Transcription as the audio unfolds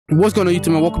What's going on,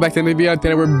 YouTube, and welcome back to the video.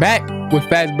 Today we're back with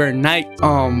Fazbear Night.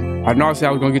 I know I said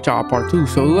I was gonna get y'all a part 2,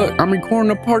 so look, I'm recording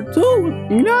a part 2.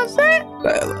 You know what I'm saying?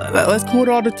 Let's quit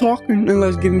all the talking and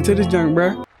let's get into this junk,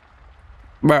 bruh.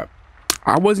 But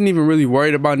I wasn't even really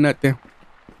worried about nothing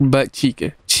but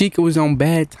Chica. Chica was on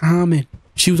bad timing.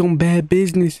 She was on bad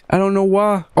business. I don't know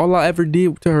why. All I ever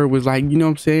did to her was, like, you know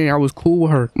what I'm saying? I was cool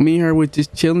with her. Me and her was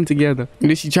just chilling together. And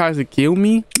then she tries to kill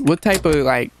me. What type of,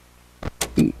 like,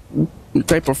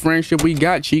 type of friendship we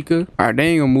got, Chica? All right, they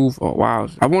ain't gonna move for a while.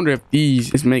 I wonder if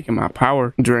these is making my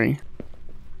power drain.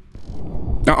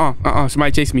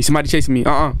 Somebody chasing me. Somebody chasing me.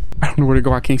 I don't know where to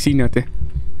go. I can't see nothing.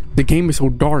 The game is so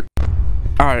dark.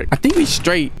 All right, I think we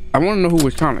straight. I want to know who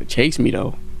was trying to chase me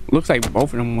though. Looks like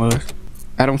both of them was.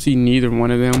 I don't see neither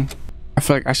one of them. I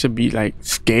feel like I should be like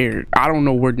scared. I don't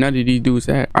know where none of these dudes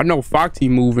at. I know Foxy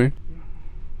moving.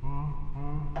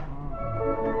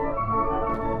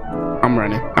 I'm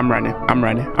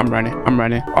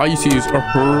running. All you see is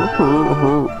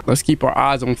her. Let's keep our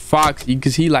eyes on Foxy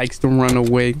because he likes to run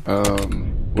away.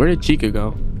 Where did Chica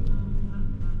go?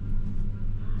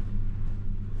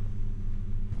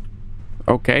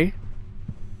 Okay.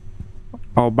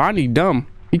 Oh, Bonnie dumb.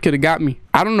 He could have got me.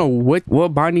 I don't know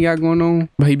what Bonnie got going on,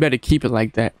 but he better keep it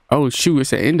like that. Oh shoot,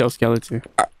 it's an endoskeleton.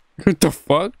 What the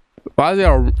fuck? Why is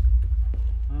there a...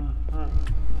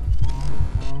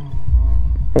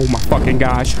 Oh my fucking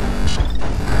gosh.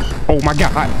 Oh my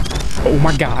god. Oh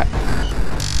my god.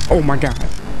 Oh my god.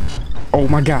 Oh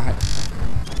my god.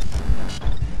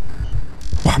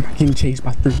 Why am I getting chased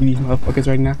by 3 of these motherfuckers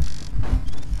right now?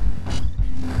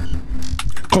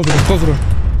 Close the door. Close the door.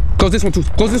 Close this one too.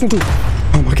 Close this one too.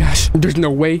 Oh my gosh. There's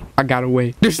no way I got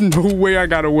away. There's no way I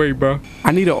got away, bro.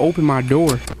 I need to open my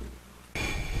door.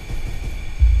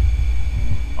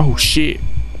 Oh shit.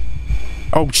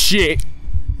 Oh shit.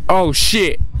 Oh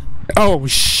shit. Oh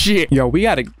shit. Yo, we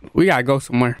gotta go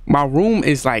somewhere. My room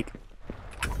is like,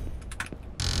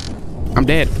 I'm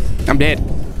dead. I'm dead.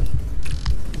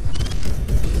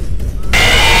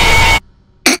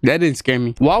 That didn't scare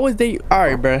me. Why was they... All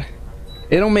right, bro.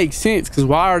 It don't make sense because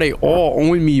why are they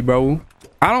all on me, bro?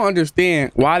 I don't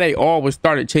understand why they all was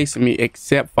started chasing me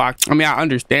except Fox. I mean, I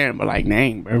understand, but like,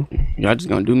 dang, bro. Y'all just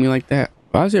gonna do me like that?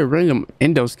 Why is there a random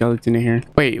endoskeleton in here?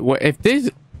 Wait, what if this...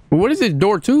 What is this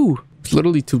door to? It's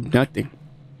literally to nothing.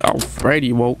 Oh,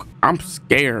 Freddy woke. I'm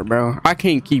scared, bro. I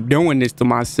can't keep doing this to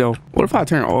myself. What if I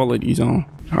turn all of these on?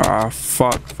 Ah,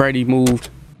 fuck. Freddy moved.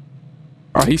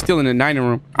 Oh, he's still in the dining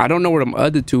room. I don't know where them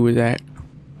other two is at.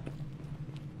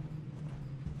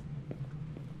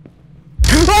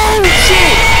 Oh,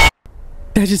 shit!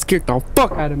 That just scared the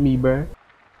fuck out of me, bro.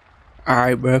 All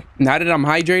right, bro. Now that I'm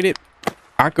hydrated,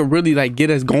 I could really, like, get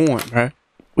us going, bro.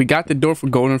 We got the door for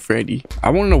Golden Freddy. I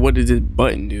want to know what does this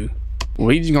button do.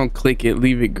 We just gonna click it,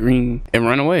 leave it green, and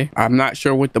run away. I'm not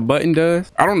sure what the button does.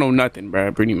 I don't know nothing,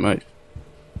 bro. Pretty much.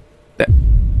 That.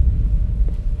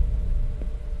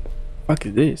 Fuck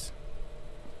is this?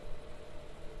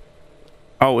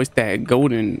 Oh, it's that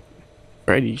Golden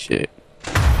Freddy shit.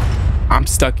 I'm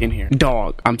stuck in here,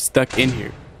 dog. I'm stuck in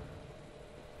here.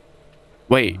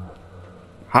 Wait.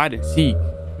 Hide and seek.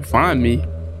 Find me.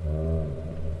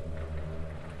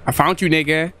 I found you,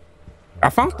 nigga. I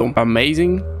found them.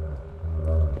 Amazing.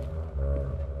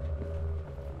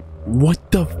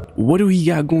 What do he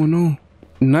got going on?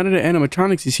 None of the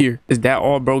animatronics is here. Is that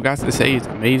all bro got to say? It's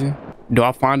amazing. Do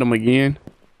I find him again?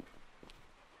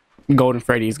 Golden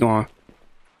Freddy is gone.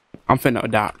 I'm finna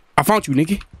adopt. I found you,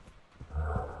 nigga.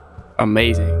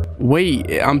 Amazing.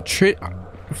 Wait, I'm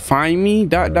find me, ...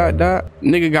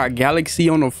 Nigga got Galaxy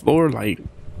on the floor. Like,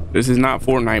 this is not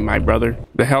Fortnite, my brother.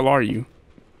 The hell are you?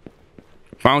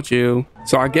 Found you.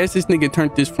 So I guess this nigga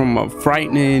turned this from a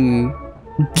frightening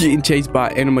getting chased by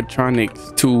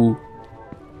animatronics to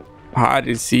hide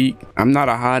and seek. I'm not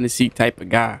a hide and seek type of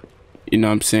guy. You know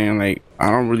what I'm saying? Like,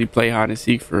 I don't really play hide and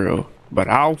seek for real. But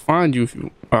I'll find you if you...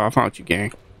 I found you,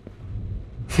 gang.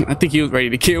 I think he was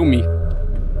ready to kill me.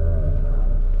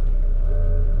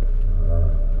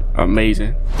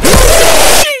 Amazing.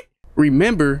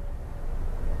 Remember,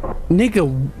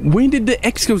 nigga, when did the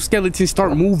exoskeleton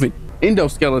start moving?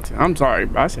 Endoskeleton. I'm sorry,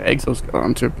 bro. I said exoskeleton.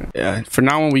 I'm tripping. Yeah. For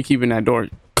now on, we keeping that door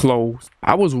closed.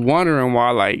 I was wondering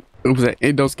why, like, it was an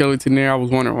endoskeleton there. I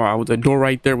was wondering why it was a door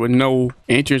right there with no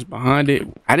entrance behind it.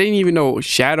 I didn't even know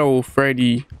Shadow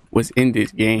Freddy was in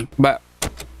this game. But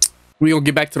we gonna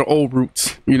get back to the old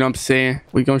roots. You know what I'm saying?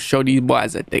 We gonna show these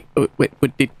boys that they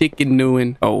what they thinking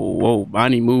doing. Oh, whoa,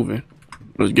 Bonnie moving.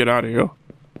 Let's get out of here.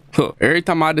 Huh. Every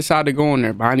time I decide to go in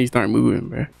there, Bonnie start moving,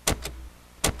 bro.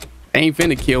 Ain't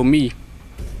finna kill me.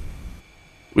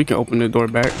 We can open the door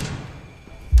back.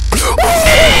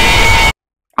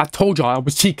 I told y'all I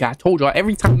was Chica. I told y'all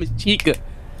every time it's Chica.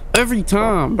 Every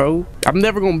time, bro. I'm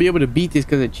never gonna be able to beat this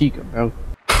because of Chica, bro.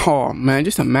 Oh, man.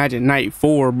 Just imagine night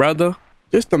 4, brother.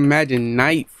 Just imagine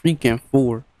night freaking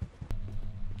 4.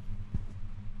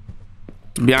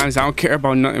 To be honest, I don't care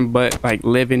about nothing but like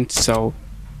living, so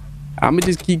I'm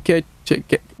gonna just keep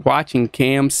watching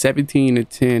Cam 17 to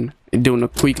 10 and doing a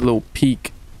quick little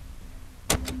peek.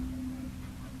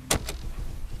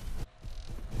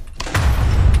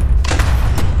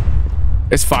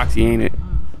 It's Foxy, ain't it?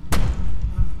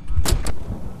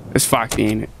 It's Foxy,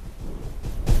 ain't it?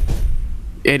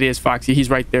 It is Foxy. He's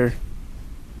right there.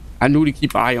 I knew to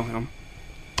keep an eye on him.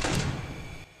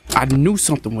 I knew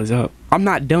something was up. I'm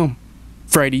not dumb,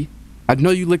 Freddy. I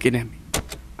know you looking at me.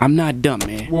 I'm not dumb,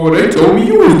 man. Well, they told me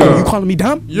you was dumb. You calling me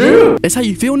dumb? Yeah. That's how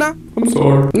you feel now? I'm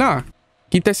sorry. Nah.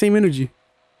 Keep that same energy.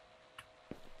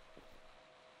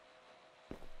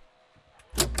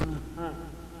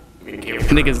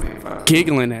 Niggas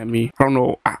giggling at me. I don't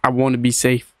know. I want to be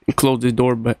safe and close this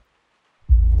door, but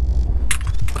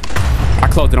I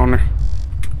closed it on her.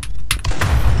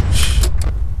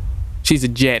 She's a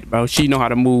jet, bro. She know how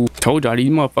to move. Told y'all these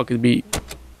motherfuckers be.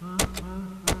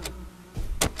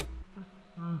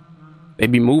 They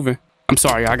be moving. I'm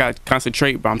sorry. I gotta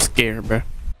concentrate, but I'm scared, bro.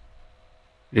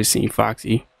 Just seen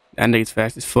Foxy. That nigga's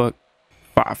fast as fuck.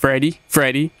 Freddy.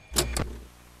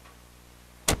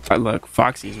 Look,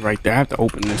 Foxy's right there. I have to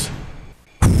open this.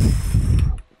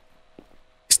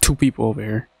 It's 2 people over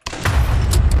here.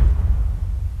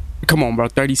 Come on, bro.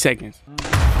 30 seconds.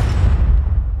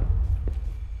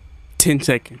 10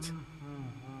 seconds.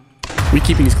 We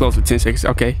keeping these close for 10 seconds.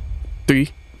 Okay. 3,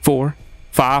 4,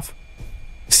 5,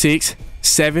 6,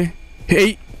 7,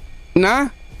 8,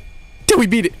 9. Till we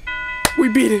beat it. We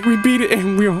beat it,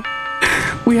 and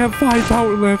we have 5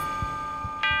 power left.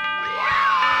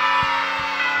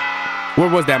 Where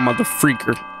was that mother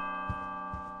freaker?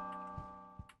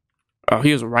 Oh,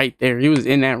 he was right there. He was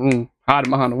in that room, hiding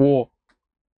behind the wall.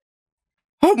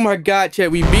 Oh my God,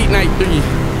 Chad, we beat night 3.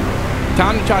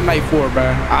 Time to try night 4, bro.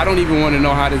 I don't even want to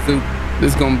know how this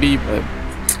is gonna be, but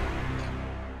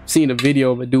seen a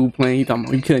video of a dude playing. He talking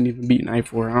about he couldn't even beat night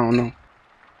 4. I don't know.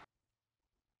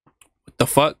 What the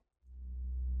fuck?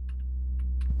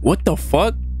 What the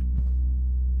fuck?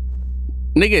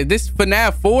 Nigga, this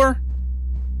FNAF 4?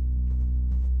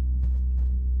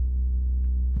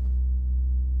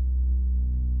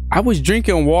 I was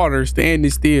drinking water,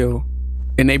 standing still,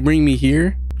 and they bring me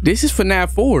here. This is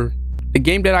FNAF 4, the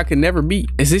game that I could never beat.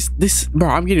 Is this, bro?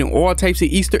 I'm getting all types of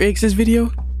Easter eggs this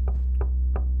video.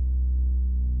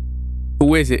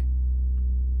 Who is it?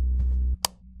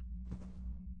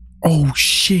 Oh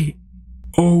shit!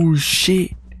 Oh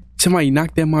shit! Somebody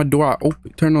knocked at my door. I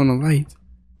turned on the lights.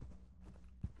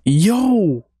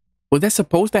 Yo, was that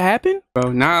supposed to happen,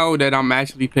 bro? Now that I'm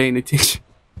actually paying attention.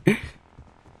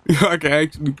 I can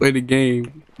actually play the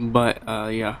game, but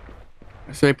yeah,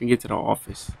 let's hurry up and get to the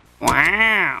office.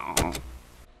 Wow,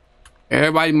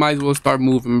 everybody might as well start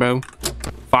moving, bro.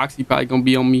 Foxy probably gonna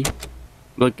be on me.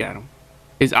 Look at him.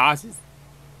 His eyes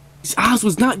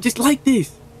was not just like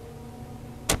this.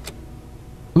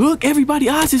 Look, everybody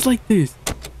eyes is like this.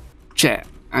 Chat,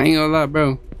 I ain't gonna lie,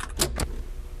 bro.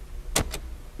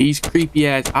 These creepy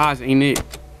ass eyes, ain't it?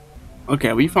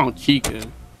 Okay, we found Chica.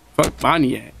 Fuck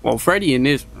Bonnie at. Well, Freddy in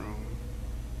this room.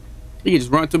 He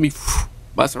just run to me.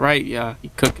 Bust right. Yeah, he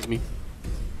cooking me.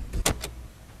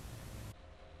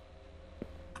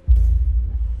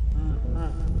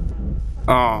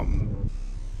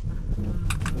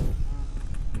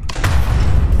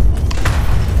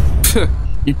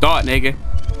 You thought, nigga.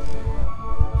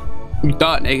 You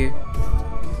thought, nigga.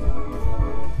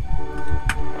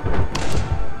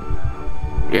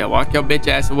 Yeah, walk your bitch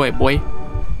ass away, boy.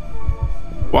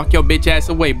 Walk your bitch ass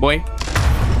away, boy.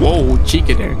 Whoa,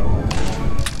 Chica there.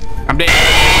 I'm dead.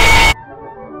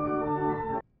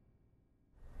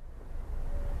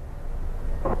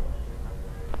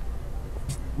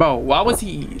 Bro, why was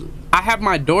he? I have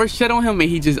my door shut on him and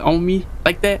he just on me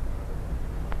like that?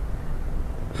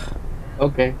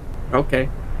 Okay. Okay.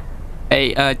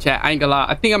 Hey, chat, I ain't gonna lie.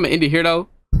 I think I'm gonna end it here though,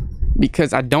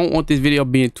 because I don't want this video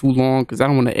being too long, because I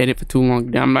don't want to edit for too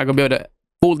long. I'm not gonna be able to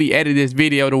fully edit this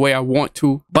video the way I want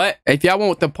to. But if y'all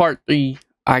want the part 3,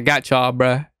 I got y'all,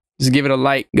 bruh. Just give it a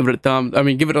like, give it a thumb. I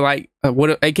mean, give it a like,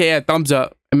 aka a thumbs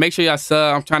up, and make sure y'all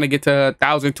sub. I'm trying to get to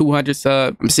 1,200 subs.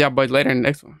 I'm gonna see y'all boys later in the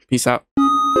next one. Peace out.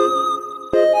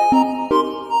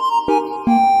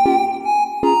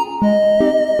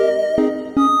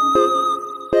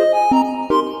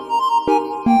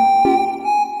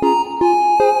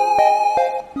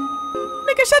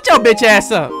 Nigga, shut your bitch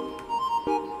ass up.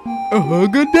 A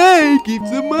hug a day keeps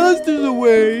the monsters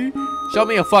away. Show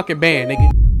me a fucking band,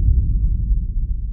 nigga.